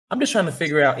I'm just trying to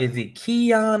figure out, is it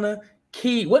Kiana?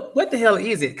 What the hell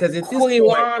is it? Because it's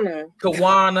Kiwana.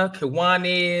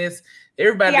 Kiwanis.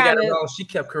 Everybody got it wrong. She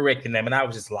kept correcting them, and I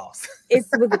was just lost. It's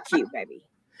with a Q, baby.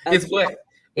 It's what?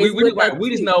 We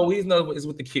just know it's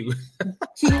with the Q.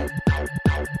 Q.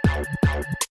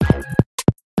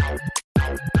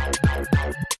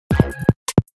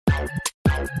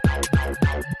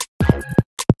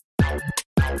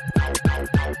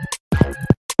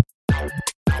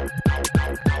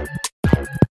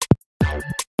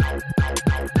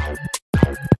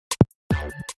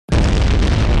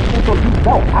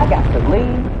 I got to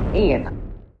lean in.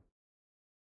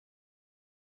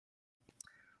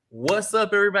 What's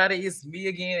up, everybody? It's me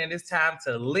again, and it's time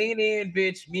to lean in,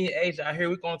 bitch. Me and Asia out here.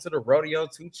 We're going to the rodeo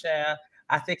too, child.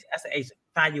 I think I said, Asia,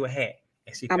 find you a hat.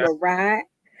 And I'm a ride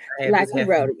like a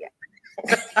rodeo.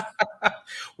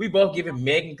 We both giving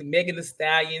Megan Thee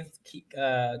Stallion,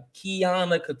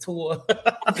 Kiana Couture.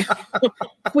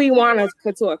 Kiwana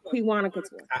Couture.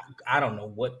 I don't know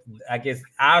what. I guess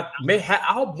I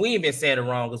hope we ain't been saying it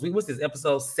wrong because what's this,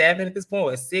 episode 7 at this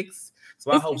point, or 6?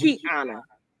 So I hope Kiana.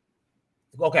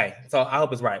 Okay, so I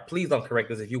hope it's right. Please don't correct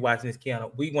us if you're watching this,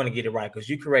 Kiana. We want to get it right because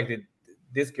you corrected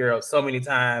this girl so many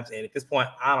times, and at this point,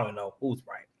 I don't know who's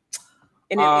right.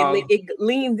 And it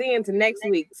leans into next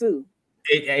week too.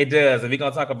 It does, and we're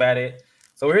gonna talk about it.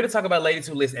 So we're here to talk about Lady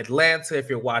to List Atlanta. If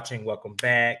you're watching, welcome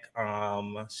back.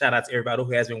 Shout out to everybody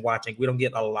who has been watching. We don't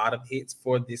get a lot of hits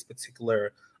for this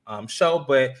particular show,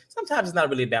 but sometimes it's not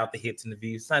really about the hits and the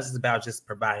views. Sometimes it's about just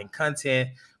providing content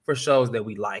for shows that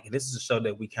we like. And this is a show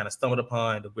that we kind of stumbled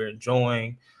upon, that we're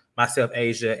enjoying. Myself,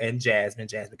 Asia, and Jasmine.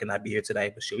 Jasmine cannot be here today,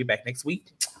 but she'll be back next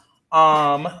week.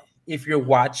 If you're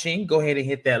watching, go ahead and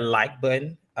hit that like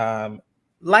button.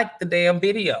 Like the damn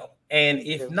video. And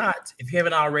if not, if you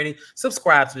haven't already,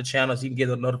 subscribe to the channel so you can get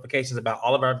the notifications about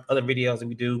all of our other videos that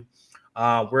we do.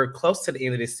 We're close to the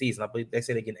end of this season. I believe they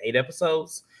said they get 8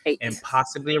 episodes. 8. And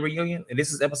possibly a reunion. And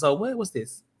this is episode, what's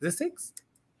this? Is it 6?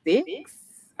 6?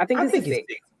 I think it's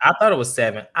 6. I thought it was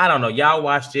 7. I don't know. Y'all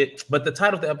watched it, but the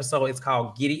title of the episode is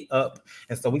called Giddy Up.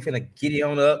 And so we finna giddy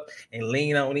on up and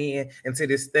lean on into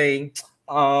this thing.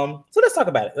 So let's talk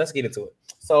about it. Let's get into it.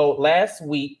 So last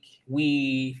week,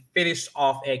 we finished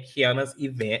off at Kiana's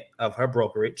event of her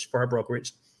brokerage,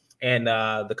 and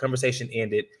the conversation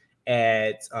ended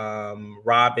at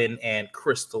Robin and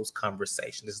Crystal's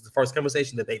conversation. This is the first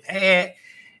conversation that they've had,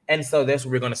 and so that's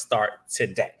where we're going to start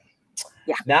today.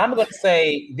 Yeah. Now I'm going to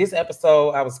say this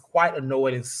episode, I was quite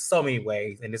annoyed in so many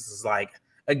ways, and this is like,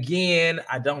 again,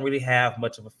 I don't really have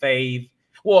much of a fave.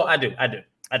 Well, I do.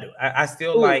 I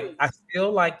still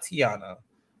like Tiana.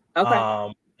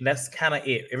 Okay. And that's kind of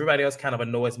it. Everybody else kind of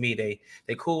annoys me. They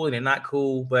cool and they're not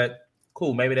cool, but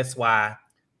cool. Maybe that's why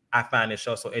I find this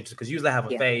show so interesting, because usually I have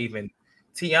a fave, and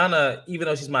Tiana, even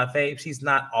though she's my fave, she's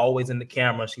not always in the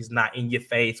camera. She's not in your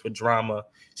face with drama.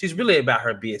 She's really about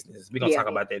her business. We're gonna talk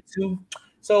about that too.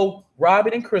 So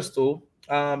Robin and Crystal,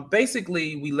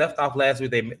 basically we left off last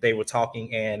week. They were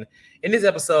talking, and in this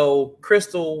episode,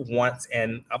 Crystal wants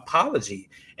an apology,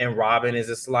 and Robin is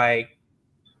just like,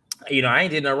 you know, I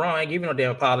ain't did no wrong. I ain't giving no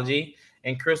damn apology.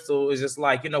 And Crystal is just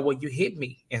like, you know what, you hit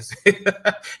me.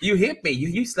 You hit me.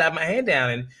 You slapped my hand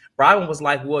down. And Robin was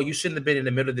like, well, you shouldn't have been in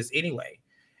the middle of this anyway.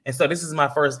 And so this is my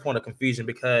first point of confusion,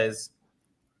 because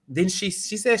then she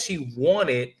said she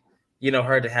wanted, you know,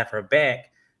 her to have her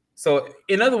back. So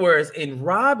in other words, in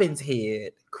Robin's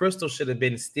head, Crystal should have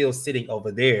been still sitting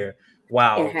over there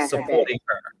while supporting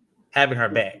her, having her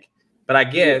back. But I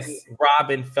guess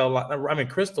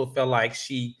Crystal felt like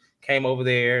she came over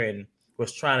there and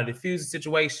was trying to defuse the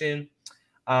situation,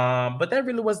 but that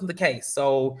really wasn't the case.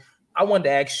 So I wanted to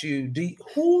ask you,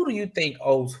 who do you think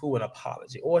owes who an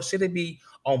apology, or should it be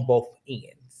on both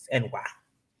ends, and why?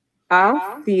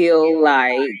 I feel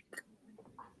like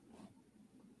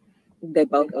they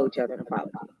both owe each other an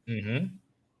apology. Mm-hmm.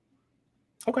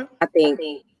 Okay. I think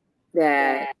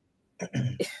that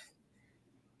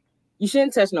you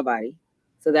shouldn't touch nobody,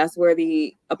 so that's where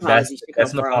the apology should come from.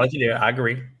 That's an apology there. I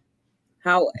agree.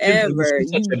 However,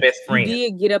 you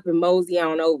did get up and mosey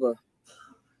on over.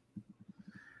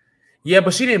 Yeah,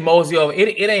 but she didn't mosey over.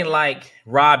 It ain't like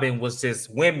Robin was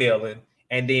just windmilling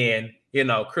and then, you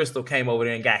know, Crystal came over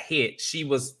there and got hit. She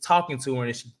was talking to her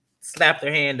and she slapped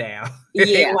her hand down. It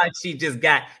ain't like she just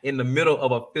got in the middle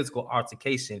of a physical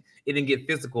altercation. It didn't get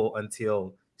physical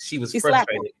until she was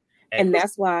frustrated. And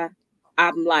that's why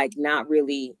I'm like, not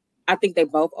really. I think they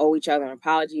both owe each other an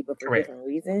apology, but for different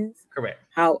reasons. Correct.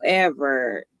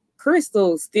 However,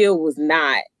 Crystal still was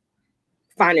not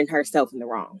finding herself in the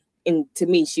wrong. And to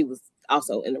me, she was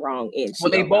also in the wrong end.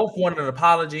 Well, they both wanted an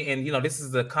apology. And, you know, this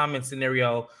is a common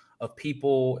scenario of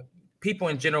people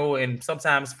in general, and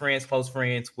sometimes friends, close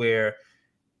friends, where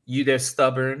they're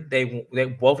stubborn. They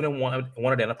both of them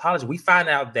wanted an apology. We find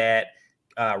out that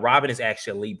Robin is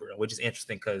actually a Libra, which is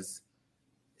interesting because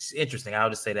it's interesting.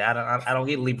 I'll just say that I don't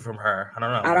get Libra from her. I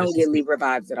don't know. I don't get Libra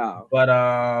vibes at all.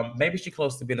 But maybe she's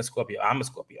close to being a Scorpio. I'm a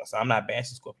Scorpio, so I'm not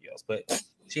bashing Scorpios, but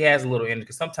she has a little energy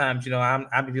because sometimes, you know,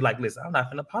 I'm be like, listen, I'm not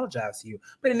gonna apologize to you.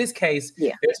 But in this case,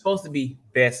 they're supposed to be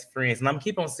best friends, and I'm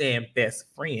keep on saying best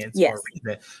friends for a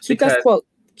reason. Keep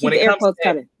when it comes to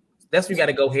that, that's when you got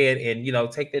to go ahead and, you know,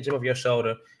 take that chip off your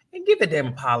shoulder and give the damn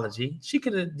apology. She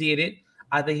could have did it.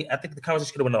 I think the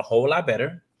conversation could have been a whole lot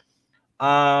better.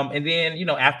 And then, you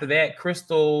know, after that,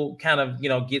 Crystal kind of, you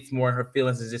know, gets more in her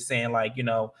feelings and just saying like, you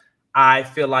know, I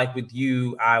feel like with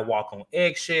you, I walk on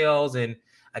eggshells. And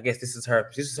I guess this is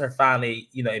her finally,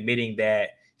 you know, admitting that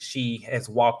she has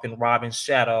walked in Robin's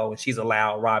shadow and she's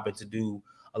allowed Robin to do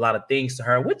a lot of things to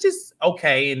her, which is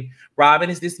okay. And Robin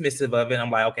is dismissive of it. I'm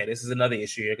like, okay, this is another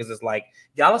issue here because it's like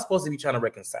y'all are supposed to be trying to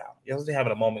reconcile. You're supposed to be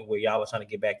having a moment where y'all are trying to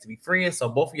get back to be friends. So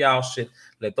both of y'all should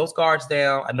let those guards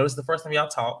down. I know this is the first time y'all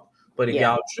talk, but if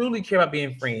y'all truly care about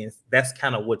being friends, that's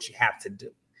kind of what you have to do.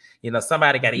 You know,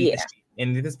 somebody got to eat the shit.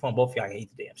 And at this point, both of y'all can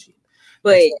eat the damn shit.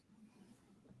 But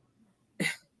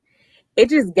it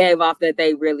just gave off that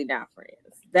they really not friends.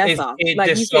 That's all. It like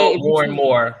just showed more and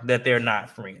more that they're not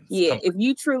friends. Yeah, if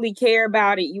you truly care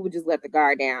about it, you would just let the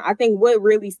guard down. I think what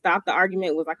really stopped the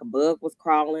argument was like a bug was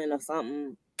crawling or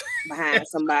something behind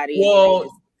somebody. Well,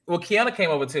 Kiana came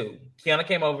over too. Kiana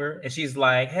came over and she's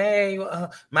like, "Hey,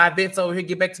 my event's over here.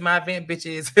 Get back to my event,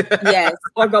 bitches." Yes,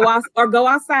 or go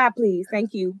outside, please.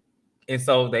 Thank you. And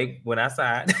so they went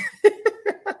outside,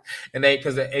 and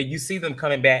because you see them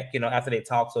coming back, you know, after they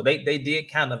talk. So they did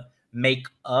kind of make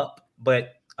up,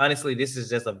 but honestly, this is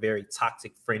just a very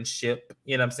toxic friendship.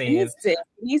 You know what I'm saying? It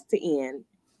needs to end.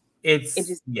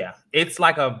 It's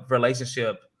like a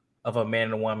relationship of a man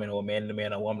and a woman, or a man and a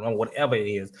man, or a woman, or whatever it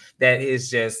is. That is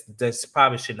just, this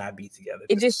probably should not be together.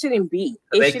 It just shouldn't be.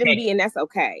 It shouldn't be, and that's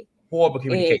okay. Horrible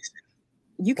communication.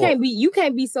 You can't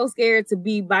be so scared to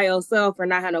be by yourself or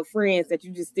not have no friends that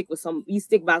you just stick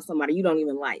by somebody you don't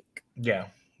even like. Yeah.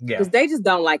 Because they just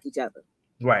don't like each other.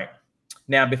 Right.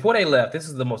 Now, before they left, this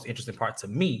is the most interesting part to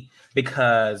me,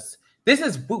 because this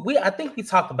is I think we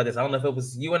talked about this. I don't know if it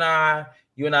was you and I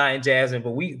and Jasmine,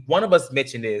 but one of us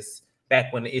mentioned this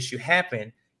back when the issue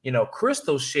happened. You know,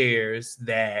 Crystal shares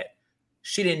that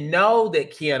she didn't know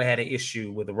that Kiana had an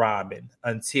issue with Robin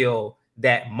until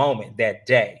that moment, that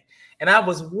day. And I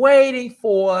was waiting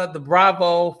for the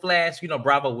Bravo flash. You know,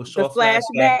 Bravo was short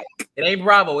flashback. It ain't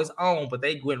Bravo, it's on, but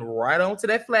they went right on to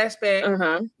that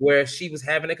flashback where she was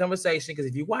having a conversation. Because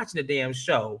if you're watching the damn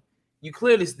show, you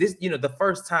clearly the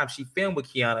first time she filmed with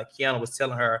Kiana was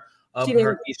telling her of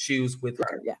her issues with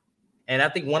her. Yeah. And I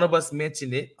think one of us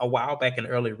mentioned it a while back in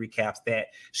early recaps that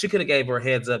she could have gave her a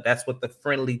heads up. That's what the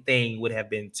friendly thing would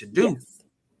have been to do.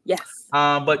 Yes.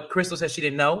 But Crystal said she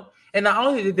didn't know. And not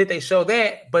only did they show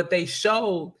that, but they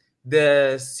showed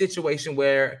the situation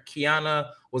where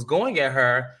Kiana was going at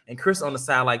her and Chris on the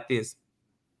side like this.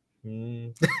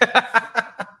 She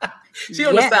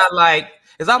on the side like,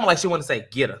 it's almost like she wanted to say,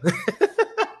 get her.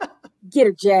 Get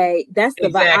her, Jay. That's the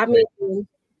vibe. I mean,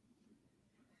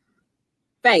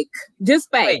 fake.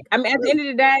 Just fake. I mean, at the end of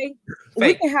the day,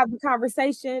 we can have the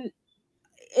conversation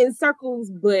in circles,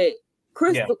 but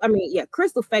Crystal,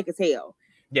 Crystal fake as hell.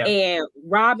 Yeah. And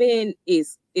Robin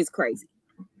is crazy.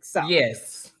 So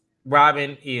yes,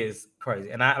 Robin is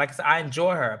crazy. And I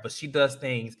enjoy her, but she does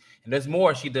things, and there's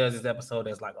more she does this episode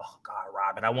that's like, oh God,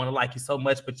 Robin, I want to like you so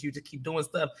much, but you just keep doing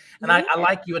stuff. And I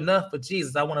like you enough, but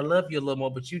Jesus, I want to love you a little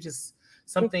more, but you just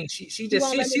something she's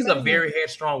a very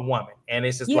headstrong woman. And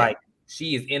it's just like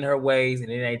she is in her ways and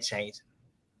it ain't changing.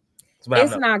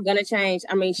 It's not gonna change.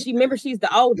 I mean, she's the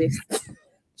oldest.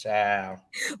 Child.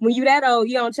 When you that old,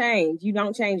 you don't change. You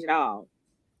don't change at all.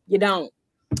 You don't.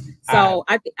 So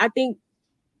I think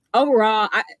overall,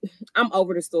 I'm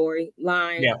over the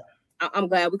storyline. Yeah. I'm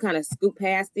glad we kind of scooped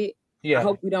past it. Yeah. I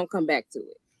hope we don't come back to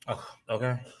it. Oh,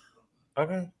 okay.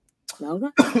 Okay.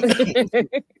 Okay.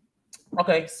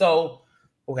 Okay. So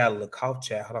we got a little cough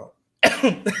chat. Hold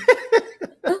on.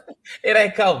 It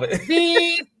ain't COVID.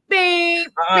 Beep, beep,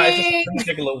 let me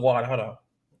drink a little water. Hold on.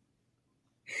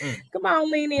 Come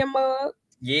on, lean in, mug.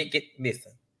 Yeah,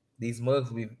 listen. These mugs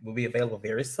will be available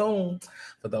very soon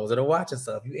for those that are watching.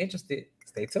 So if you're interested,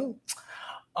 stay tuned.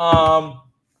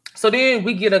 So then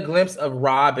we get a glimpse of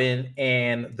Robin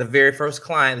and the very first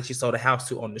client that she sold a house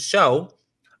to on the show.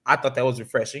 I thought that was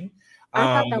refreshing.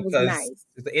 I thought that was nice.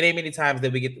 It ain't many times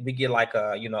that we get like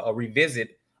a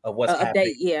revisit of what's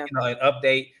happening. Yeah. An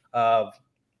update of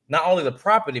not only the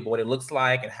property, but what it looks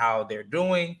like and how they're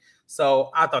doing.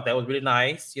 So I thought that was really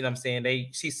nice. You know what I'm saying?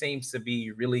 She seems to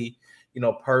be really,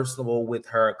 personable with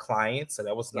her clients. So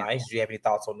that was nice. Do you have any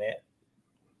thoughts on that?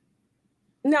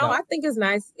 No, I think it's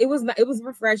nice. It was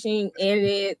refreshing,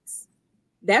 and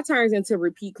that turns into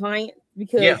repeat client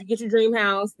because you get your dream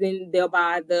house, then they'll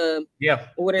buy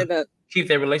keep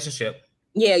their relationship.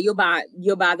 Yeah, you'll buy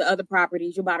the other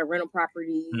properties, you'll buy the rental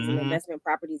properties and investment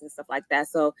properties and stuff like that.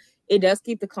 So it does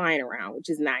keep the client around, which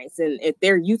is nice. And if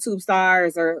they're YouTube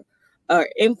stars or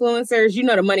influencers,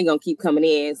 the money gonna keep coming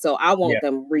in. So I want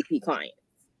them repeat clients.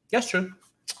 That's true.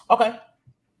 Okay.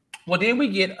 Well, then we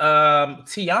get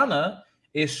Tiana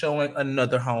is showing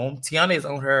another home. Tiana is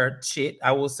on her shit.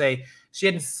 I will say she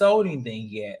hadn't sold anything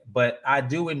yet, but I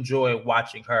do enjoy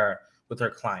watching her with her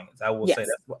clients. I will say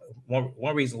that's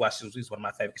one reason why she's one of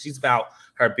my favorites. She's about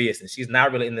her business. She's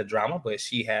not really in the drama, but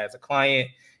she has a client,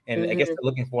 and I guess they're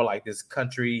looking for like this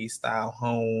country style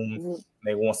home.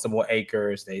 They want some more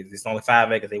acres. It's only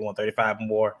 5 acres. They want 35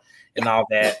 more and all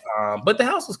that. But the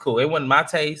house was cool. It wasn't my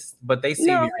taste, but they seemed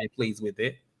to be really pleased with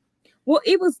it. Well,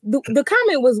 it was the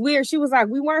comment was weird. She was like,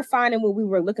 we weren't finding what we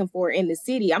were looking for in the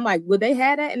city. I'm like, would they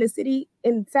have that in the city,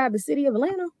 inside the city of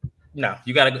Atlanta? No,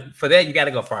 you gotta go for that. You gotta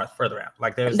go further out.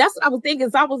 Like that's what I was thinking.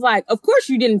 So I was like, of course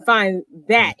you didn't find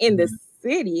that in the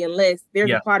city unless there's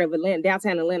a part of Atlanta,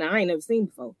 downtown Atlanta, I ain't never seen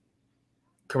before.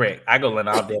 Correct. I go to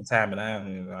Atlanta all damn time, and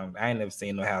I ain't never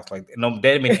seen no house like that. No,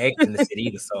 that many acres in the city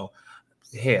either. So,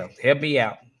 help me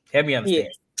out. Help me understand.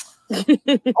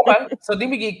 Okay, so then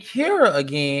we get Kira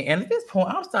again, and at this point,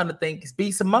 I'm starting to think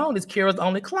B. Simone is Kira's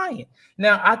only client.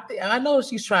 Now, I know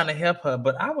she's trying to help her,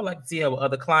 but I would like to see her with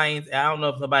other clients. I don't know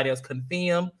if nobody else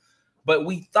confirmed, but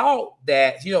we thought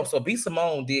that so B.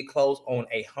 Simone did close on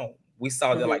a home. We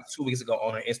saw that like 2 weeks ago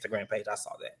on her Instagram page. I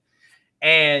saw that,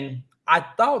 and I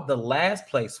thought the last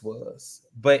place was,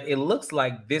 but it looks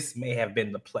like this may have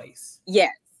been the place.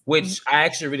 Yes, which I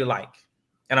actually really like,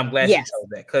 and I'm glad she chose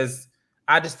that because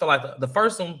I just feel like the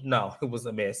first one, no, it was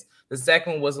a mess. The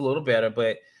second one was a little better,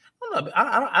 but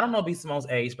I don't know B. Simone's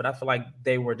age, but I feel like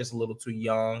they were just a little too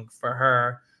young for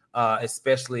her.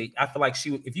 Especially, I feel like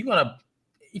if you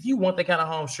want that kind of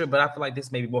home, sure, but I feel like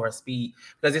this may be more her speed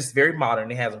because it's very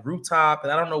modern. It has a rooftop,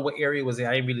 and I don't know what area it was in.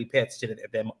 I didn't really pay attention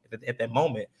at that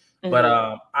moment, but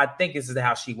I think this is the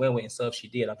house she went with, and so if she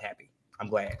did, I'm happy. I'm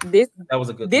glad. That was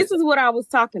a good. This is what I was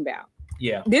talking about.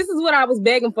 Yeah, this is what I was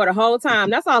begging for the whole time.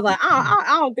 That's why I was like,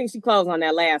 I don't think she closed on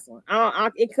that last one.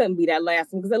 It couldn't be that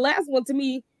last one because the last one to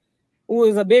me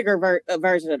was a bigger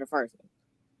version of the first one.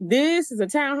 This is a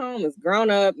townhome. It's grown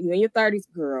up. You're in your 30s,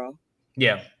 girl.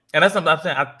 Yeah, and that's something I'm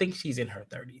saying. I think she's in her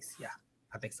 30s. Yeah,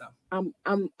 I think so.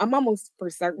 I'm almost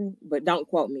for certain, but don't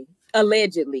quote me.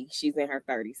 Allegedly, she's in her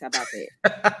 30s. How about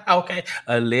that? Okay,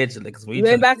 allegedly, because you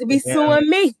ain't about to be suing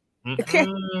me.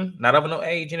 Not over no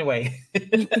age anyway.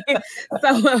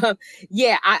 So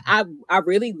yeah, I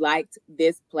really liked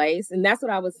this place, and that's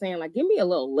what I was saying. Like, give me a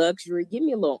little luxury, give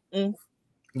me a little oomph.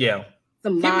 Yeah,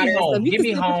 some give me home. Give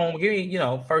me home. Give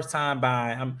me first time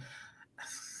buy.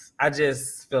 I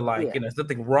just feel like there's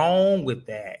nothing wrong with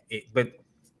that. But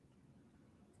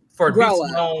for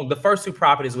the first 2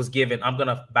 properties was given. I'm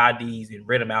gonna buy these and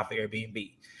rent them out for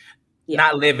Airbnb.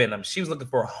 Not live in them. She was looking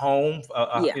for a home.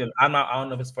 I don't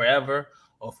know if it's forever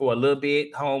or for a little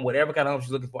bit home, whatever kind of home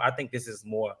she's looking for. I think this is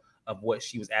more of what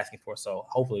she was asking for. So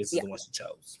hopefully this is the one she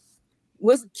chose.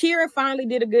 Kira finally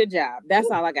did a good job.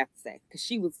 That's all I got to say. Because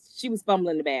she was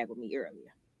fumbling the bag with me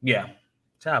earlier. Yeah.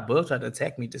 Child Bug tried to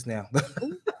attack me just now. I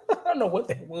don't know what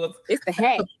that was. It's the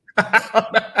hat.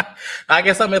 I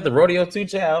guess I'm at the rodeo too,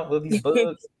 child, with these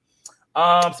bugs.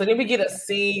 So then we get a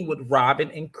scene with Robin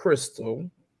and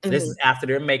Crystal. This is after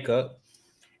their makeup.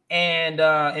 And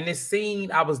in this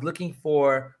scene, I was looking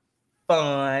for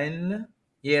fun,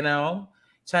 trying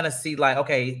to see like,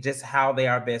 okay, just how they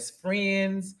are best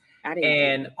friends.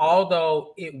 And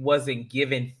although it wasn't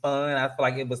giving fun, I feel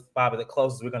like it was probably the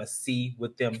closest we're going to see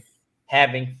with them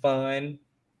having fun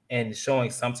and showing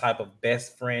some type of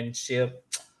best friendship.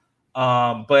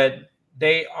 But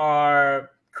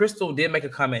Crystal did make a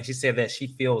comment. She said that she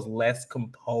feels less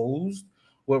composed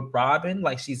with Robin,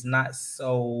 like she's not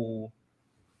so,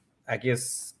 I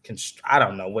guess, I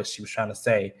don't know what she was trying to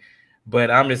say, but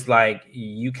I'm just like,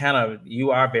 you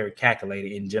are very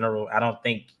calculated in general. I don't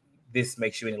think this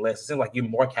makes you any less. It seems like you're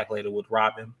more calculated with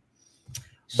Robin,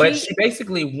 but she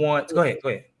basically wants. Go ahead.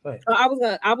 I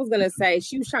was gonna say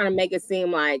she was trying to make it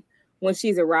seem like when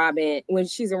she's around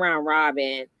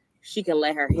Robin, she can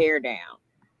let her hair down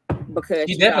because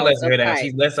she definitely lets her hair down.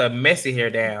 She lets her messy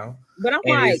hair down. But I'm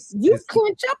like, you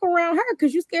clench up around her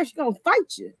because you scared she's gonna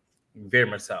fight you. Very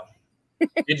much so.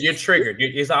 You're triggered.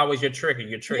 It's always your trigger.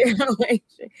 You're triggered.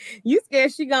 You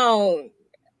scared she gon'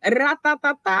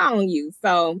 ra-ta-ta-ta on you.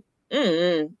 So,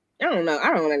 I don't know.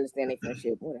 I don't understand their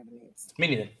friendship. Whatever it is. Me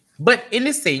neither. But in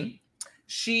this scene,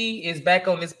 she is back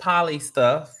on this Polly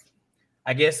stuff.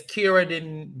 I guess Kira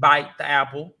didn't bite the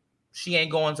apple. She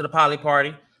ain't going to the Polly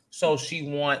party. So she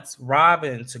wants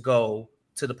Robin to go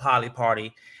to the Polly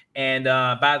party. And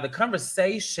by the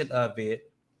conversation of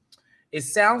it, it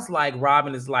sounds like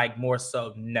Robin is like more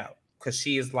so no, because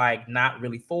she is like not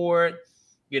really for it.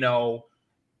 You know,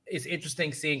 it's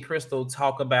interesting seeing Crystal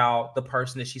talk about the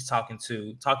person that she's talking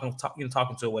to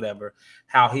or whatever,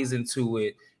 how he's into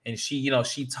it. And she,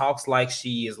 she talks like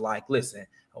she is like, listen,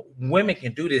 women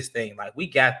can do this thing. Like, we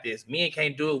got this. Men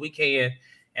can't do it. We can.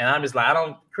 And I'm just like,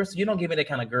 Crystal, you don't give me that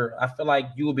kind of girl. I feel like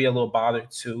you will be a little bothered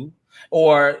too.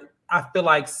 Or I feel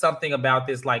like something about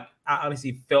this, like, I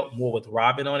honestly felt more with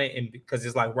Robin on it. And because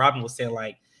it's like Robin was saying,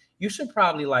 like, you should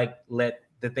probably like let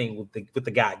the thing with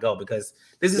the guy go, because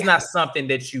this is not something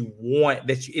that you want,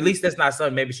 at least that's not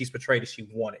something maybe she's portrayed that she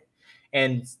wanted.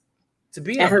 And to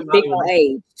be at her big old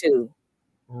age too.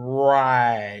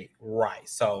 Right.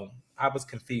 So I was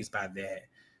confused by that.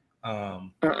 I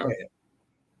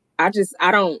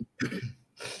don't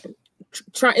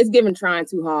try. It's giving trying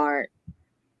too hard.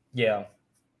 Yeah.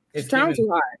 It's trying too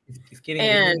hard. It's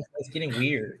getting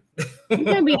weird. You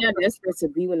can't be that desperate to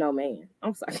be with no man.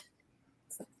 I'm sorry.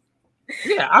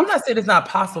 Yeah, I'm not saying it's not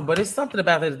possible, but it's something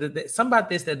about it. Something about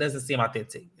this that doesn't seem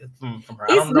authentic from her.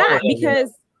 It's not,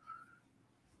 because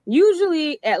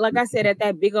usually, like I said, at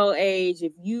that big old age,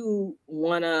 if you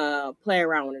want to play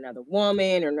around with another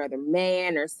woman or another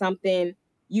man or something,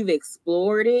 you've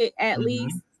explored it at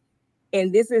least.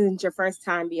 And this isn't your first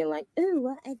time being like, ooh,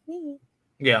 what I think.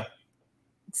 Yeah.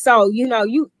 So, you know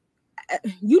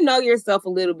yourself a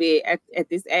little bit at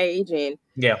this age. And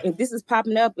if this is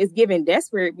popping up, it's giving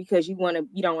desperate because you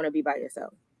don't want to be by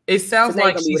yourself. It sounds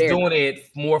like she's doing it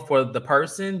more for the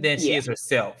person than she is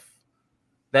herself.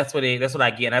 That's what I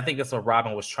get. And I think that's what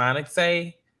Robin was trying to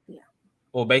say. Yeah.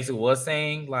 Or basically was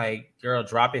saying, like, girl,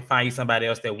 drop it, find you somebody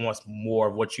else that wants more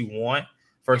of what you want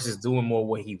versus doing more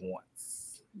what he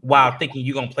wants. While thinking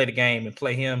you're gonna play the game and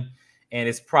play him, and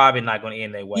it's probably not gonna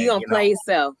end that way. You're gonna play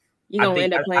yourself. You're gonna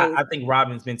end up playing. I think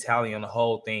Robin's mentality on the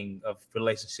whole thing of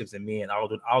relationships and men,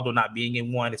 although not being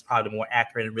in one, is probably more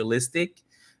accurate and realistic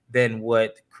than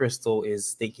what Crystal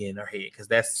is thinking in her head. Because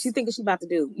that's she's thinking she's about to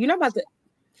do. You're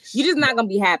just not gonna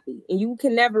be happy, and you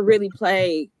can never really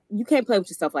play. You can't play with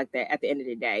yourself like that at the end of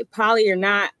the day. Polly or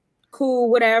not, cool,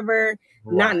 whatever.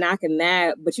 Right. Not knocking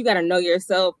that, but you got to know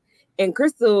yourself. And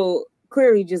Crystal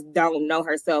clearly just don't know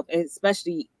herself, and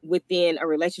especially within a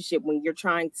relationship when you're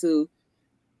trying to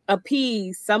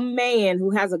appease some man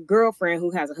who has a girlfriend who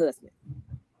has a husband.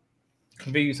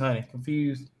 Confused, honey.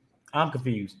 Confused. I'm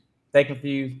confused. They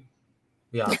confused.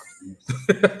 We all confused.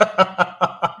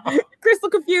 Crystal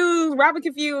confused. Robin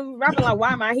confused. Robin like,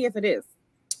 why am I here for this?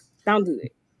 Don't do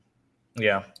it.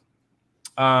 Yeah.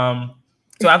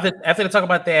 So after they talk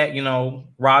about that,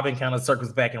 Robin kind of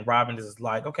circles back, and Robin is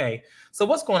like, okay, so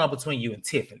what's going on between you and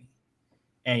Tiffany?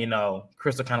 And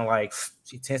Crystal kind of like,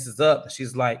 she tenses up, and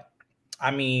she's like, I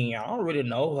mean, I don't really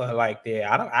know her like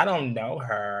that. I don't know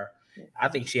her. I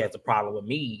think she has a problem with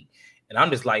me. And I'm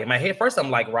just like, in my head, first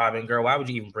I'm like, Robin, girl, why would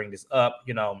you even bring this up?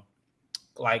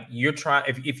 Like, you're trying,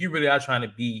 if you really are trying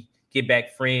to get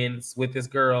back friends with this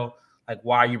girl, like,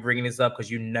 why are you bringing this up? Because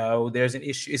there's an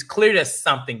issue. It's clear there's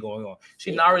something going on.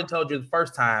 She already told you the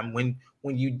first time when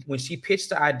she pitched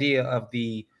the idea of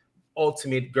the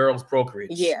ultimate girls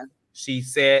brokerage. Yeah. She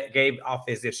gave off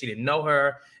as if she didn't know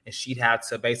her, and she'd have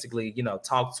to basically,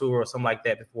 talk to her or something like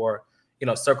that before,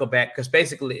 circle back. Because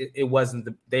basically it wasn't,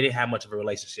 they didn't have much of a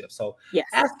relationship. So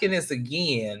asking this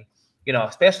again,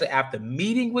 especially after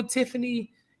meeting with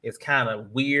Tiffany, is kind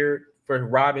of weird for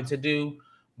Robin to do.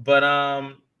 But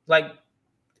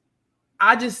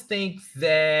I just think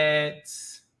that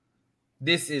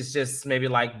this is just maybe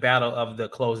like battle of the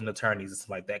closing attorneys and stuff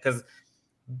like that. Because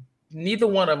neither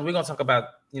one of them, we're going to talk about,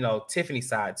 Tiffany's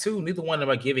side too. Neither one of them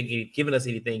are giving us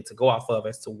anything to go off of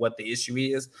as to what the issue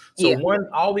is. So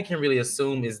all we can really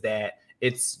assume is that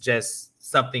it's just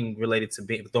something related to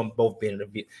them both being in a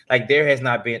bit. Like, there has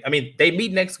not been, I mean, they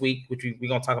meet next week, which we're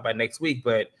going to talk about next week.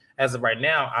 But as of right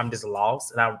now, I'm just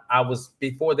lost. And I was,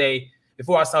 before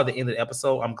I saw the end of the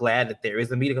episode, I'm glad that there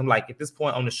is a meeting. I'm like, at this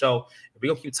point on the show, if we're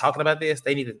going to keep talking about this,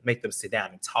 they need to make them sit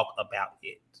down and talk about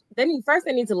it. They need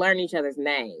to learn each other's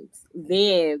names.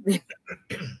 Then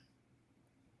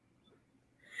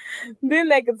Then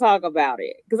they can talk about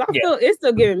it. Because I feel it's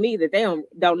still giving me that they don't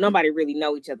nobody really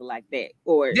know each other like that.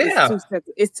 Or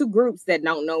it's two groups that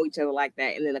don't know each other like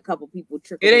that, and then a couple people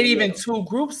trickle. It ain't even two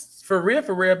groups for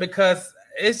real, because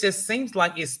it just seems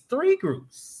like it's three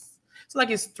groups. It's like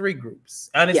it's three groups.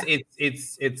 And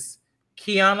it's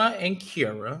Kiana and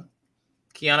Kira.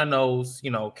 Kiana knows,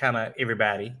 kind of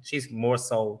everybody. She's more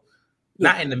so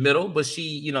not in the middle, but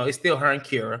she, it's still her and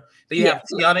Kira. Then you have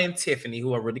Tiana and Tiffany,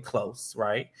 who are really close,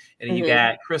 right? And then you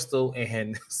got Crystal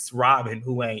and Robin,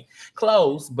 who ain't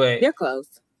close, but they're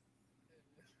close.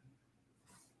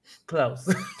 Close.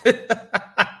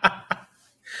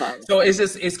 So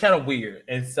it's kind of weird.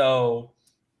 And so,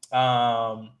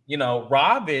 Robin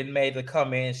made the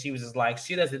comment. She was just like,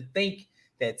 she doesn't think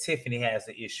that Tiffany has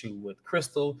the issue with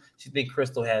Crystal. She thinks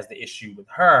Crystal has the issue with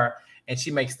her. And she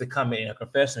makes the comment in her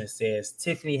confession and says,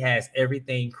 Tiffany has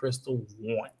everything Crystal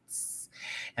wants.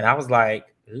 And I was like,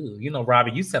 ooh,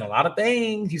 Robin, you said a lot of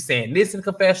things. You saying this in the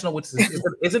confessional, which is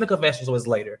in the confessional, so it's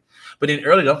later. But then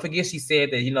earlier, don't forget, she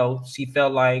said that, she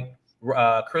felt like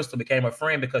Crystal became a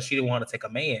friend because she didn't want to take a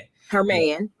man. Her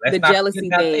man. The jealousy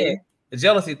thing. The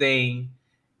jealousy thing.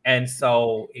 And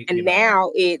so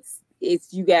now it's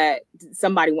you got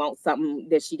somebody wants something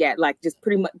that she got, like just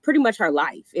pretty much her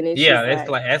life. And it's it's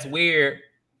like that's weird.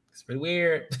 It's pretty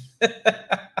weird.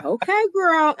 Okay,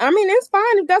 girl. I mean, it's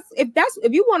fine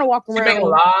if you want to walk around. She made a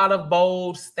lot of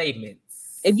bold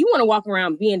statements. If you want to walk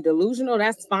around being delusional,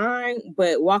 that's fine.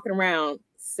 But walking around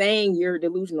saying your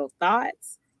delusional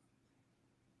thoughts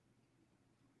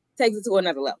takes it to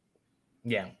another level.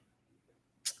 Yeah.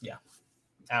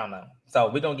 I don't know.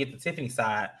 So we're gonna get the Tiffany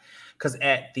side, because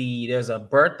there's a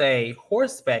birthday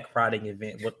horseback riding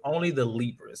event with only the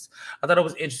Libras. I thought it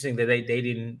was interesting that they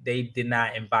did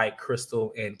not invite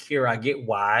Crystal and Kira. I get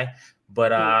why,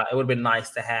 but it would have been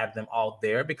nice to have them all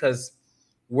there, because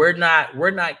we're not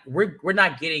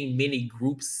getting many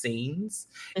group scenes.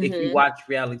 If you watch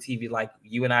reality TV like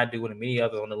you and I do and many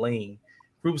others on the lean,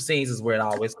 group scenes is where it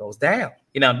always goes down.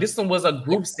 This one was a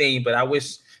group scene, but I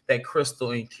wish that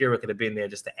Crystal and Kira could have been there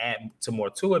just to add more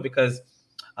to it, because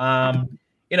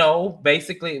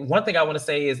basically one thing I want to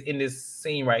say is in this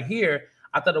scene right here,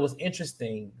 I thought it was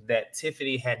interesting that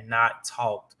Tiffany had not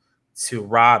talked to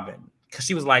Robin, because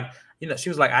she was like,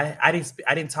 I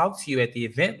didn't talk to you at the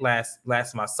event last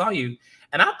time I saw you.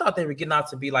 And I thought they were getting out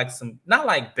to be like some, not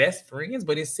like best friends,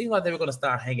 but it seemed like they were going to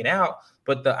start hanging out.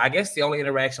 But I guess the only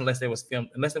interaction, unless there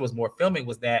was more filming,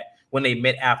 was that when they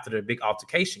met after the big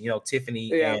altercation,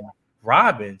 Tiffany and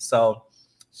Robin. So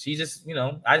she just,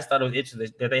 I just thought it was interesting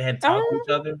that they hadn't talked to each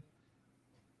other.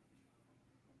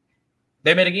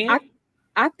 They met again?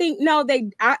 I think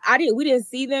we didn't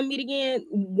see them meet again.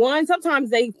 One, sometimes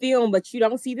they film, but you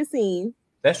don't see the scene.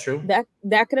 That's true.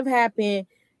 That could have happened.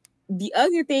 The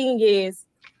other thing is,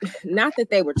 not that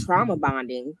they were trauma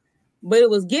bonding, but it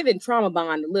was giving trauma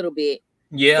bond a little bit.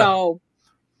 Yeah. So,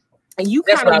 and you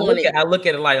kind of I look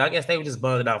at it like, I guess they were just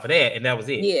bonded off of that, and that was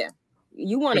it. Yeah.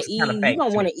 You want to ease. You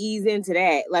don't want to ease into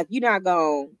that. Like, you're not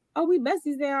going, we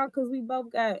besties now because we both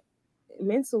got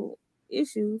mental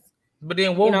issues. But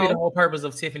then what would be the whole purpose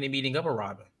of Tiffany meeting up with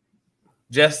Robin?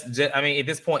 Just, I mean, at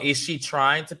this point, is she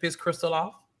trying to piss Crystal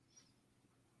off?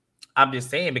 I'm just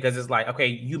saying, because it's like, okay,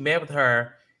 you met with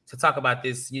her to talk about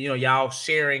this, y'all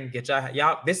sharing,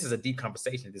 y'all, this is a deep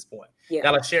conversation at this point. Yeah.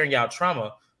 Y'all are sharing y'all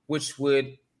trauma, which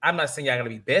would, I'm not saying y'all gotta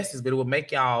be besties, but it would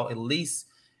make y'all at least,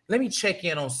 let me check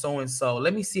in on so-and-so.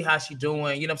 Let me see how she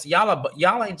doing. So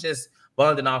y'all ain't just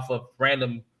bonding off of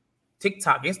random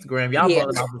TikTok, Instagram, y'all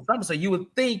bonding off of something. So you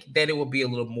would think that it would be a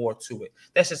little more to it.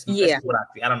 That's just what I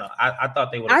feel. I don't know. I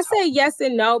thought they would. I say yes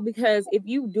and no, because if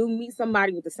you do meet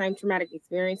somebody with the same traumatic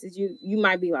experiences, you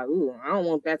might be like, ooh, I don't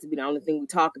want that to be the only thing we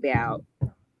talk about.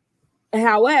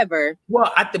 However,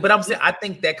 I'm saying, I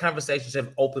think that conversation should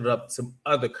have opened up some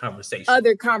other conversations.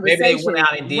 Maybe they went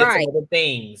out and did some other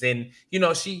things, and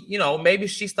she, maybe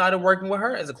she started working with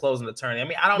her as a closing attorney. I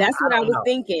mean, I don't. That's what I was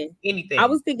thinking. Anything. I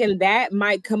was thinking that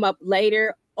might come up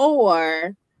later,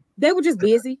 or they were just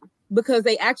busy because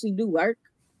they actually do work.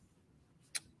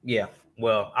 Yeah.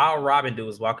 Well, all Robin do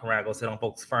is walk around, go sit on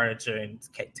folks' furniture and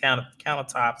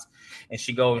countertops, and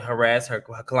she go and harass her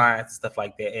clients and stuff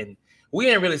like that. And we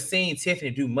ain't really seen Tiffany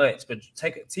do much, but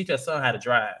teach her son how to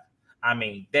drive. I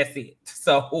mean, that's it.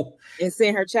 So, and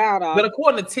send her child off. But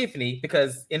according to Tiffany,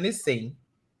 because in this scene,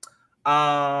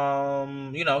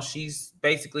 she's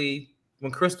basically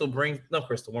when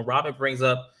Robin brings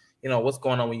up, what's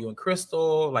going on with you and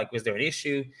Crystal? Like, is there an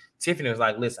issue? Tiffany was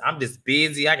like, listen, I'm just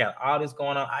busy. I got all this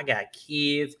going on. I got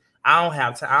kids. I don't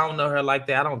have time. I don't know her like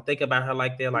that. I don't think about her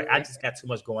like that. Like, I just got too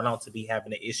much going on to be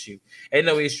having an issue. Ain't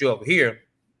no issue over here.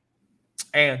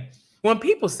 And when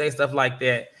people say stuff like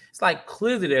that, it's like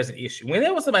clearly there's an issue. When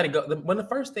there was somebody when the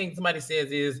first thing somebody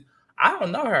says is, "I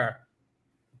don't know her,"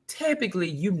 typically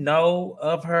you know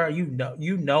of her, you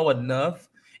know enough,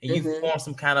 and you form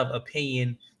some kind of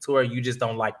opinion to where you just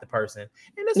don't like the person.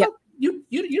 And it's like you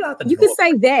don't have to. You can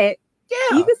say that.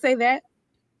 Yeah, you can say that.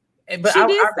 But she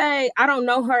did say, "I don't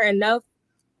know her enough."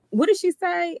 What did she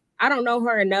say? I don't know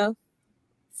her enough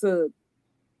to.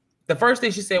 The first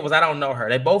thing she said was, "I don't know her."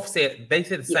 They said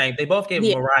the same. They both gave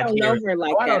Mariah I don't know her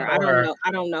like that.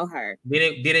 I don't know her.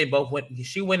 Did they both went?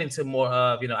 She went into more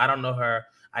of, I don't know her.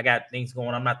 I got things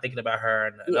going. I'm not thinking about her.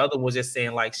 And the other was just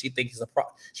saying like she thinks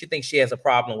she has a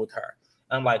problem with her.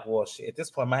 I'm like, well, shit. At this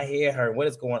point, my head hurt. What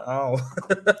is going on?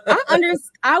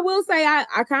 I will say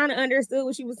I kind of understood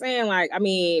what she was saying. Like, I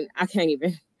mean, I can't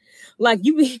even. Like,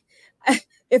 you be.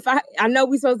 If I know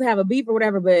we're supposed to have a beef or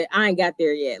whatever, but I ain't got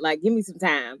there yet. Like, give me some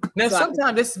time. Now,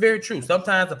 sometimes this is very true.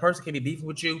 Sometimes a person can be beefing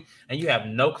with you and you have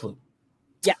no clue.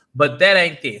 Yeah. But that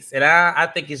ain't this. And I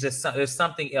think it's just there's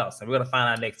something else. And we're going to find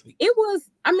out next week. It was,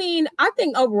 I mean, I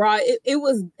think overall it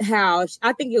was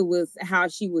how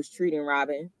she was treating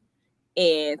Robin,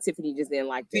 and Tiffany just didn't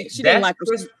like that. She didn't like her.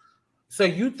 So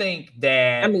you think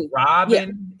that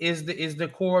Robin is the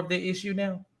core of the issue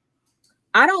now?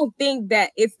 I don't think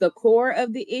that it's the core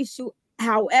of the issue.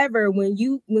 However, when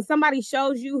somebody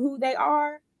shows you who they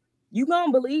are, you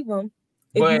gonna believe them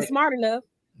if you're smart enough.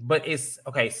 But it's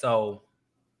okay. So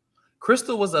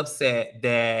Crystal was upset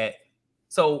that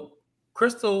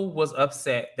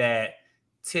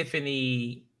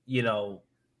Tiffany,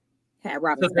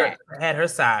 had her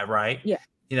side, right?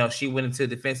 Yeah. She went into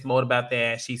defense mode about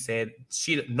that. She said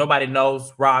nobody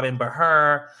knows Robin but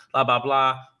her. Blah blah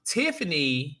blah.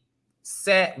 Tiffany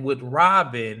sat with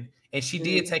Robin and she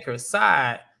did take her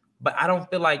side, but I don't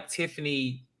feel like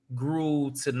Tiffany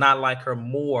grew to not like her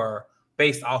more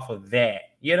based off of that,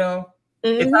 It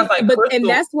sounds like and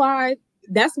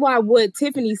that's why what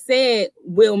Tiffany said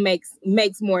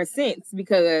makes more sense,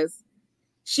 because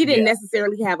she didn't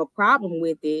necessarily have a problem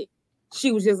with it.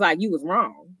 She was just like, you was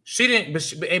wrong. She didn't,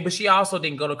 but she also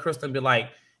didn't go to Crystal and be like,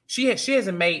 she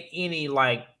hasn't made any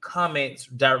like comments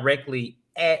directly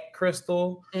at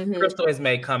Crystal. Crystal has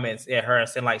made comments at her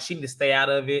saying like she need to stay out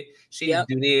of it. She needs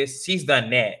to do this. She's done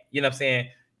that. You know what I'm saying?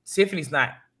 Tiffany's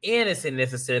not innocent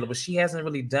necessarily, but she hasn't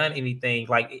really done anything.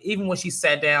 Like even when she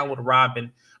sat down with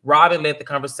Robin led the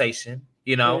conversation,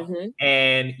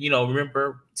 and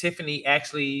remember Tiffany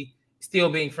actually still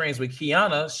being friends with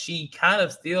Kiana. She kind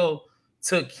of still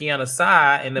took Kiana's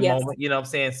side in the moment. You know what I'm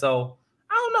saying? So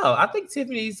I don't know. I think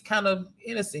Tiffany's kind of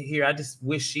innocent here. I just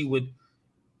wish she would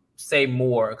say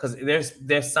more, because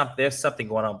there's something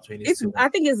going on between these two. I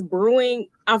think it's brewing.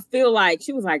 I feel like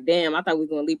she was like, damn, I thought we were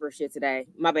gonna leave her shit today.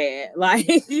 My bad. Like,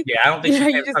 I don't think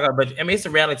she can talk about, but I mean, it's a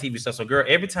reality TV show. So girl,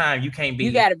 every time you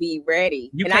gotta be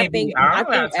ready. I think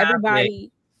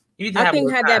everybody, I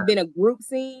think had that been a group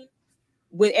scene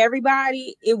with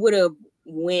everybody, it would have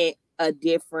went a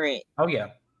different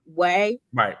way.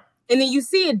 Right. And then you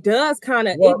see it does kind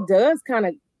of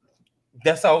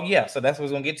that's all. Yeah. So that's what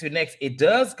we're gonna get to next. It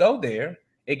does go there.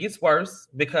 It gets worse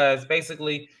because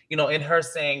basically, in her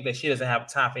saying that she doesn't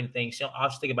have time for anything, all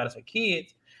she think about is her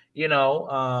kids.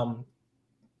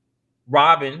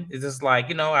 Robin is just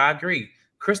like, I agree.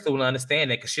 Crystal will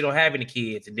understand that because she don't have any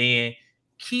kids. And then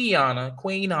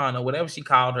Queen Hana, whatever she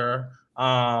called her,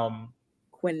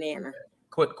 Quinana,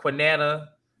 Quinoa.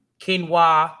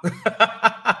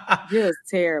 Just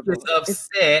terrible. It's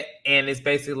upset, and it's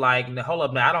basically like, hold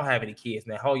up, now I don't have any kids.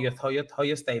 Now hold your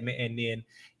statement, and then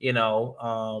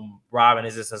Robin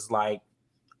is just like,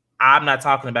 I'm not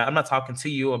talking to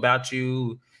you about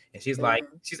you. And she's like,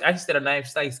 she's actually said her name.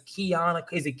 She's like, Kiana.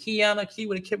 Is it Kiana?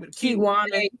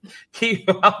 Kiwana.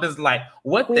 Kiwana's like,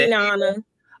 what the?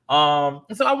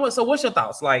 So what's your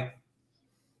thoughts? Like,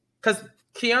 because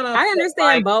Kiana, I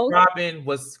understand both. Robin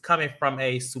was coming from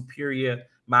a superior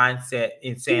mindset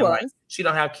in saying like she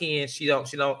don't have kids, she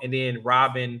don't, and then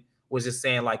Robin was just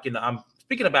saying like, I'm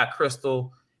speaking about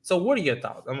Crystal. So what are your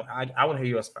thoughts? I want to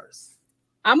hear yours first.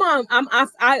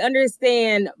 I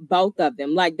understand both of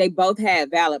them. Like they both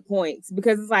have valid points,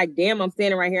 because it's like, damn, I'm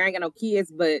standing right here, I ain't got no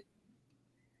kids, but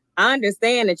I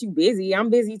understand that you busy. I'm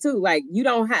busy too. Like you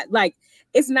don't have, like,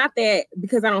 it's not that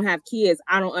because I don't have kids,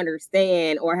 I don't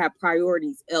understand or have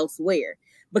priorities elsewhere,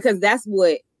 because that's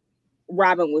what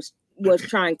Robin was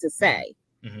trying to say.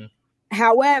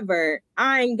 However,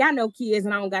 I ain't got no kids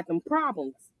and I don't got them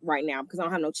problems right now because I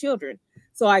don't have no children.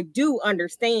 So I do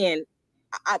understand.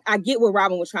 I get what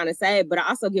Robin was trying to say, but I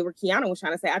also get what Kiana was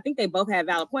trying to say. I think they both have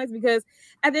valid points, because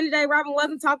at the end of the day, Robin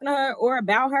wasn't talking to her or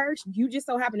about her. You just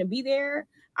so happened to be there.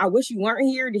 I wish you weren't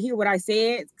here to hear what I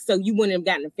said, so you wouldn't have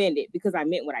gotten offended because I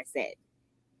meant what I said.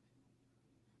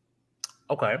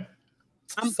 Okay.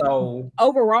 So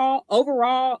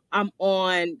overall, I'm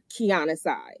on Kiana's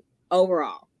side.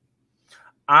 Overall,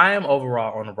 I am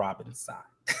overall on the Robin side.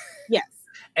 Yes,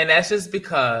 and that's just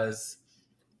because.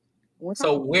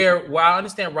 So where I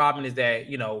understand Robin is that,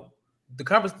 you know,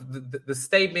 the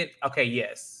statement, okay,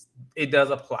 yes, it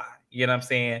does apply. You know what I'm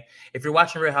saying? If you're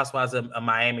watching Real Housewives of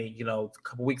Miami, you know, a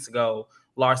couple weeks ago,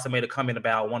 Larsa made a comment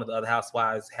about one of the other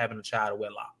housewives having a child of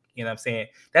wedlock. You know what I'm saying?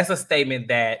 That's a statement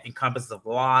that encompasses a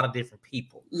lot of different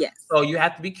people. Yes. So you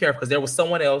have to be careful because there was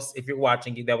someone else, if you're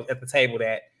watching, that was at the table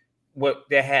that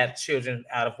had children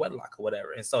out of wedlock or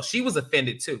whatever. And so she was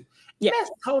offended too. Yeah,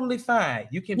 that's totally fine.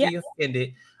 You can be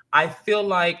offended. I feel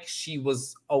like she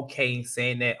was okay in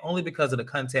saying that only because of the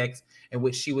context in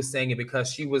which she was saying it,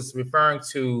 because she was referring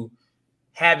to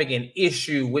having an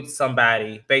issue with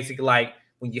somebody, basically like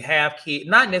when you have kids,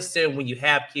 not necessarily when you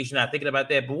have kids, you're not thinking about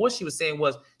that. But what she was saying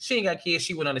was she ain't got kids,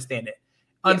 she wouldn't understand that.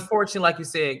 Yeah. Unfortunately, like you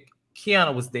said,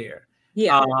 Kiana was there.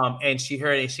 Yeah. And she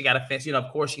heard it, she got offense. You know,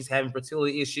 of course, she's having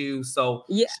fertility issues. So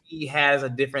she has a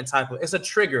different type of, it's a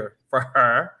trigger for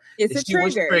her. It's a trigger.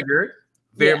 She was triggered,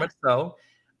 very much so.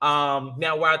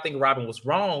 Now, where I think Robin was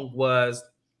wrong was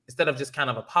instead of just kind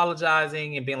of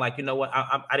apologizing and being like, you know what,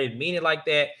 I didn't mean it like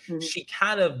that. Mm-hmm. She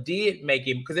kind of did make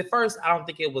it, because at first I don't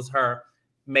think it was her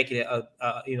making it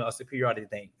a superiority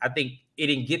thing. I think it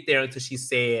didn't get there until she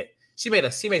said she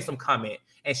made some comment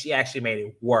and she actually made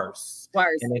it worse.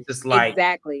 And it's just like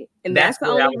exactly, and that's the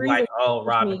only reason. Like, oh,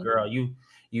 Robin, girl,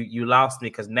 you lost me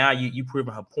because now you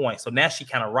proving her point. So now she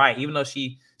kind of right, even though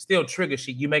she still triggered.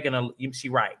 She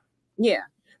right. Yeah.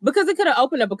 Because it could have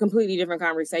opened up a completely different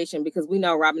conversation, because we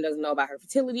know Robin doesn't know about her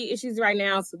fertility issues right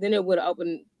now. So then it would have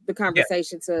opened the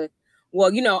conversation to,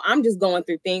 well, you know, I'm just going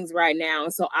through things right now.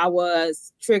 So I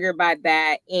was triggered by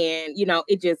that. And, you know,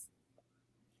 it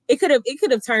could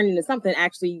have turned into something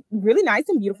actually really nice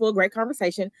and beautiful, a great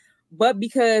conversation. But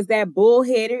because that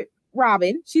bullheaded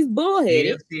Robin, she's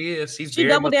bullheaded. She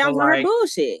doubled down on her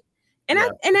bullshit. And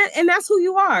and that's who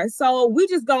you are. So we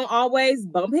just gonna always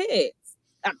bump heads.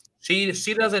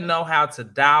 She doesn't know how to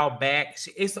dial back.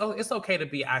 It's okay to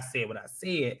be I said what I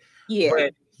said. Yeah.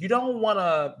 But you don't want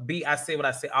to be I said what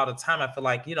I said all the time. I feel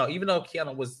like, you know, even though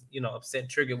Kiana was, you know, upset,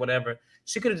 triggered, whatever,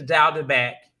 she could have dialed it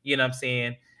back. You know what I'm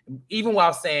saying? Even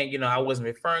while saying, you know, I wasn't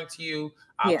referring to you.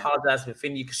 I apologize for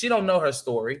offending you, because she don't know her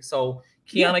story. So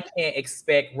Kiana can't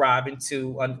expect Robin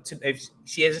to if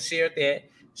she hasn't shared that,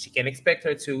 she can't expect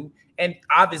her to. And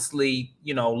obviously,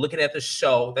 you know, looking at the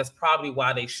show, that's probably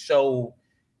why they showed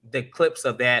the clips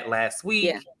of that last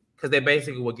week, because they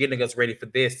basically were getting us ready for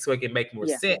this so it can make more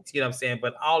sense. You know what I'm saying?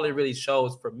 But all it really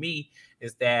shows for me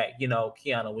is that, you know,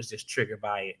 Kiana was just triggered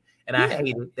by it. And I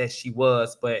hated that she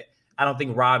was, but I don't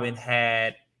think Robin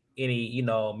had any, you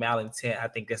know, malintent. I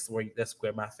think that's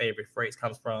where my favorite phrase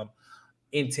comes from.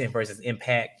 Intent versus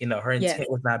impact. You know, her intent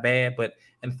was not bad, but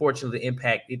unfortunately the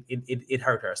impact, it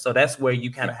hurt her. So that's where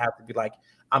you kind of have to be like,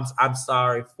 I'm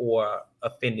sorry for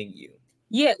offending you.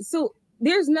 Yeah. So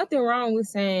there's nothing wrong with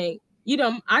saying, you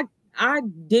know, I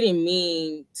didn't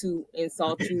mean to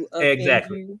insult you, offend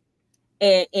you,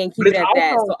 and keep it at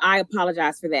that. So I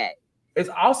apologize for that. It's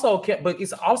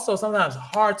also sometimes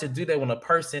hard to do that when a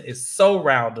person is so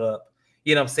riled up,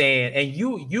 you know what I'm saying? And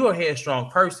you're a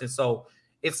headstrong person. So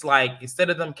it's like,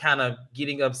 instead of them kind of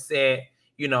getting upset,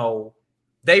 you know,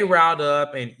 they riled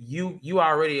up and you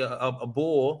already a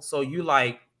bull. So you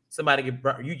like, somebody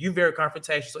you very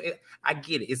confrontational. So I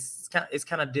get it. It's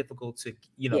kind of difficult to,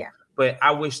 you know, but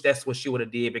I wish that's what she would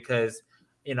have did, because,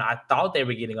 you know, I thought they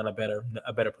were getting on a better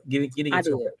getting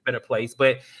into a better place.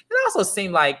 But it also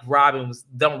seemed like Robin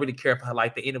don't really care for her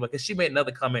like that anyway, because she made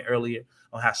another comment earlier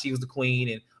on how she was the queen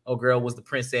and girl was the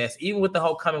princess. Even with the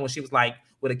whole comment when she was like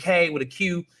with a K, with a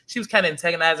Q, she was kind of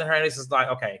antagonizing her. And it's just like,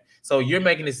 okay, so you're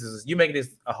making this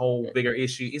a whole bigger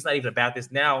issue. It's not even about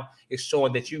this now. It's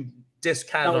showing that you just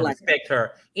kind of don't respect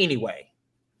her anyway.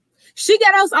 She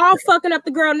got us all fucking up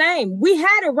the girl name. We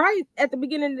had it right at the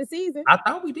beginning of the season. I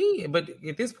thought we did, but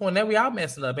at this point now we all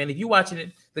messing up. And if you're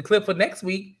watching the clip for next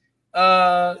week,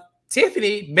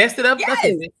 Tiffany messed it up.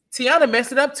 Yes. Tiana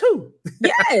messed it up too.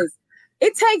 Yes.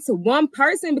 It takes one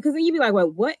person, because then you'd be like, well,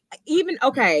 what? Even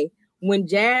when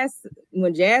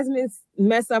Jasmine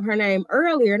messed up her name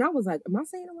earlier, and I was like, am I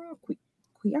saying it wrong?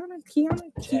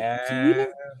 Kiana?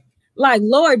 Like,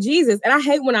 Lord Jesus. And I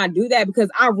hate when I do that, because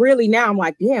I really now I'm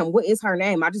like, damn, what is her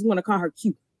name? I just want to call her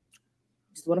Q.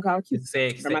 Just want to call her Q.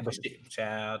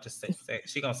 Child, just say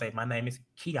she gonna say my name is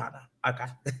Kiana. Okay.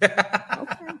 Okay,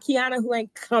 Kiana, who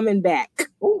ain't coming back.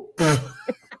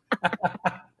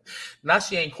 Now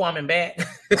she ain't coming back.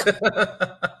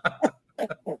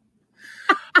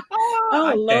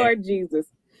 Oh, Lord Jesus.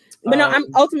 But no,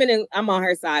 I'm on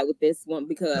her side with this one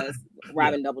because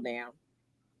Robin doubled down.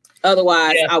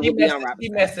 Otherwise, I would be on Robin. She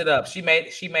messed it up. She made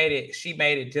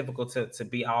it difficult to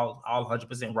be all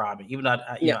 100% Robin. Even though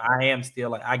I am still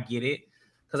like, I get it,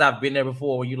 because I've been there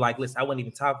before where you like, listen, I wasn't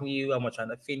even talking to you. I'm not trying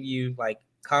to offend you. Like,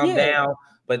 calm down.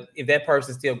 But if that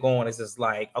person's still going, it's just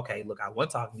like, okay, look, I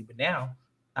wasn't talking to you, but now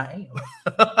I am.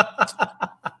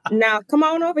 Now come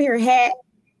on over here, hat.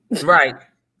 Right.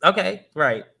 Okay.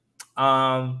 Right.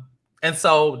 And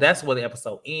so that's where the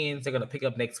episode ends. They're gonna pick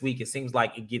up next week. It seems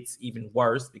like it gets even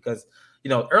worse because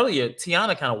earlier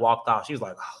Tiana kind of walked off. She was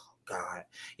like, oh God,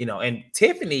 and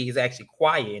Tiffany is actually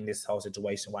quiet in this whole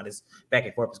situation while this back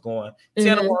and forth is going.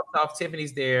 Tiana walks off,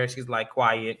 Tiffany's there, she's like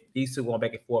quiet. These two going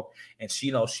back and forth, and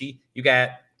you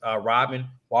got Robin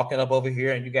walking up over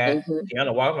here, and you got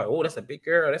Tiana walking like, oh, that's a big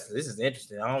girl. This is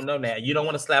interesting. I don't know now. You don't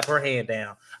want to slap her hand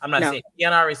down. I'm not saying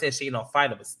Tiana already said she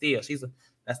fighter, but still,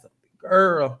 that's the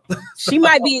girl. She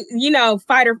might be,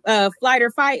 flight or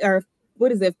fight, or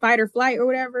what is it, fight or flight or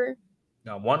whatever.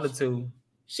 No, one or two.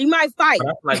 She might fight.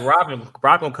 Like Robin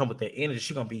gonna come with that energy.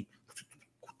 She's gonna come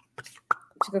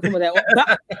with that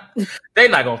one. They're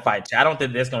not gonna fight you. I don't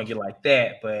think that's gonna get like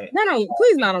that. But no,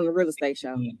 please not on the real estate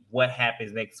show. What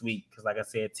happens next week? Because like I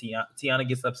said, Tiana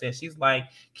gets upset. She's like,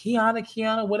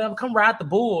 Kiana, whatever, come ride the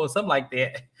bull or something like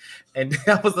that. And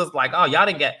I was just like, oh, y'all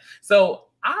didn't get. So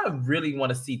I really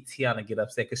want to see Tiana get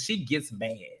upset because she gets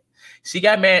mad. She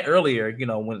got mad earlier,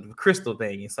 when the crystal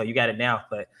thing, and so you got it now.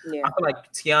 But I feel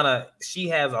like Tiana, she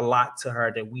has a lot to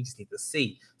her that we just need to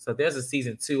see. So there's a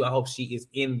season 2. I hope she is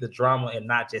in the drama and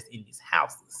not just in these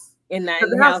houses. And not in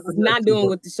the houses, not doing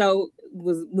what the show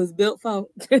was built for.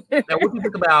 Now, what do you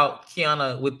think about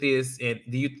Kiana with this? And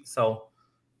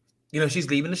she's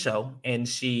leaving the show, and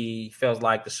she feels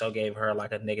like the show gave her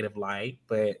like a negative light,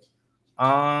 but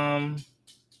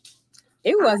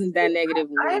it wasn't that negative.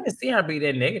 I haven't seen her be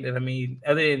that negative. I mean,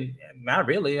 other than not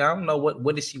really. I don't know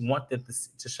what did she want them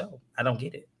to show. I don't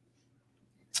get it.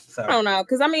 So I don't know,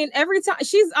 because I mean, every time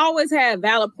she's always had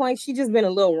valid points. She just been a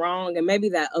little wrong, and maybe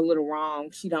that a little wrong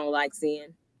she don't like seeing.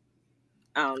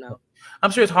 I don't know.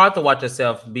 I'm sure it's hard to watch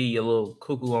yourself be a little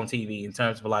cuckoo on TV in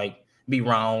terms of like be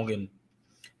wrong and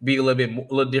be a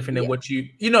little different than what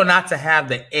not to have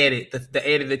the edit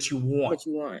that you want. What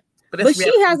you want. But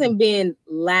she hasn't been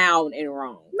loud and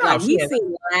wrong. No, like, we've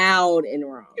seen loud and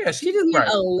wrong. Yeah, she just been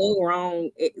a little wrong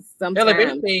sometimes. If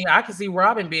anything, I can see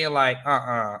Robin being like, But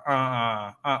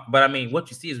I mean, what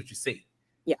you see is what you see.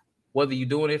 Yeah. Whether you're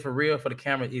doing it for real, for the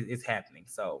camera, it's happening.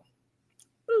 So.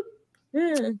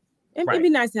 It'd be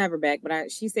nice to have her back, but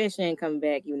she said she ain't coming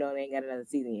back, even though they ain't got another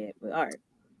season yet. But all right.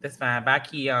 That's fine. Bye,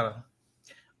 Kiana.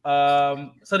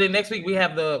 So then next week we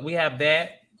have the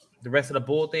rest of the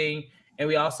bull thing. And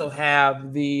we also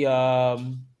have the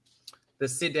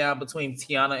sit down between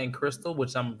Tiana and Crystal,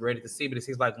 which I'm ready to see, but it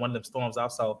seems like one of them storms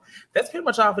off. So that's pretty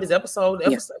much all for this episode.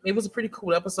 It was a pretty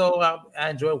cool episode.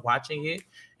 I enjoyed watching it,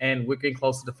 and we're getting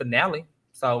close to the finale.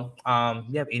 So,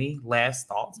 you have any last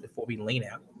thoughts before we lean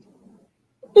out?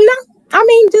 No, I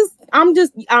mean,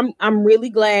 I'm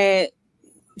really glad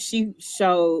she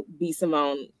showed B.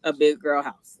 Simone a big girl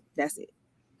house. That's it.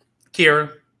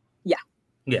 Kira.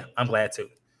 Yeah, I'm glad too.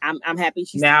 I'm happy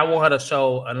she's now. I want her to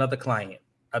show another client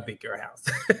a big girl house.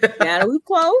 Now that we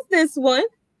closed this one.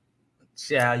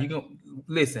 Yeah, you can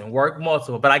listen, work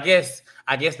multiple. But I guess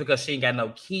because she ain't got no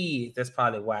kids, that's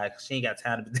probably why she ain't got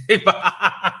time to be.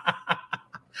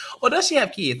 Or does she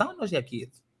have kids? I don't know if she have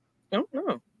kids. I don't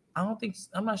know. I'm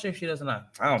not sure if she does or not.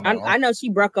 I don't know. I know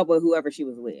she broke up with whoever she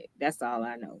was with. That's all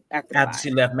I know. After she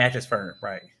left Mattress Firm,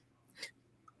 right?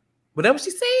 But that's what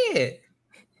she said.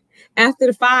 After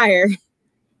the fire.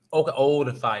 Okay,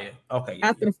 the fire. Okay.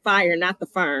 After the fire, not the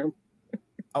firm.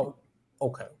 Oh,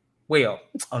 okay. Well,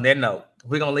 on that note,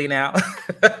 we're going to leave now.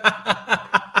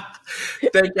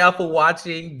 Thank y'all for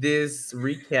watching this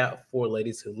recap for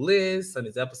Ladies Who List on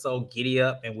this episode. Giddy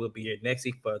up, and we'll be here next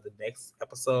week for the next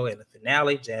episode and the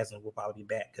finale. Jasmine will probably be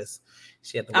back because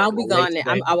she had to. I'll be gone.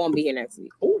 I won't be here next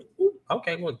week. Ooh,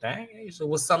 okay, well, dang. So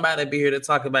will somebody be here to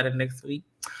talk about it next week?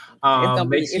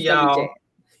 Make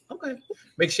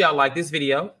sure y'all like this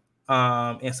video.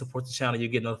 And support the channel. You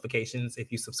get notifications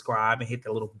if you subscribe and hit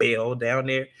the little bell down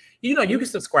there. You can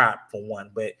subscribe for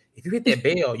one, but if you hit that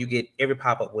bell, you get every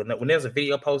pop-up when there's a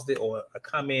video posted or a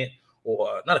comment,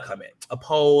 or not a comment, a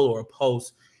poll or a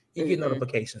post, you get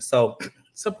notifications. So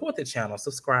support the channel,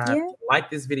 subscribe, like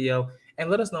this video, and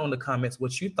let us know in the comments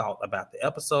what you thought about the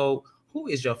episode. Who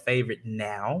is your favorite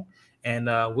now? And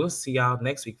we'll see y'all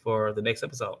next week for the next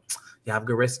episode. Y'all have a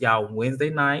good rest of y'all Wednesday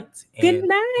night. Good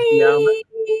night.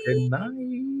 Good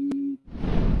night.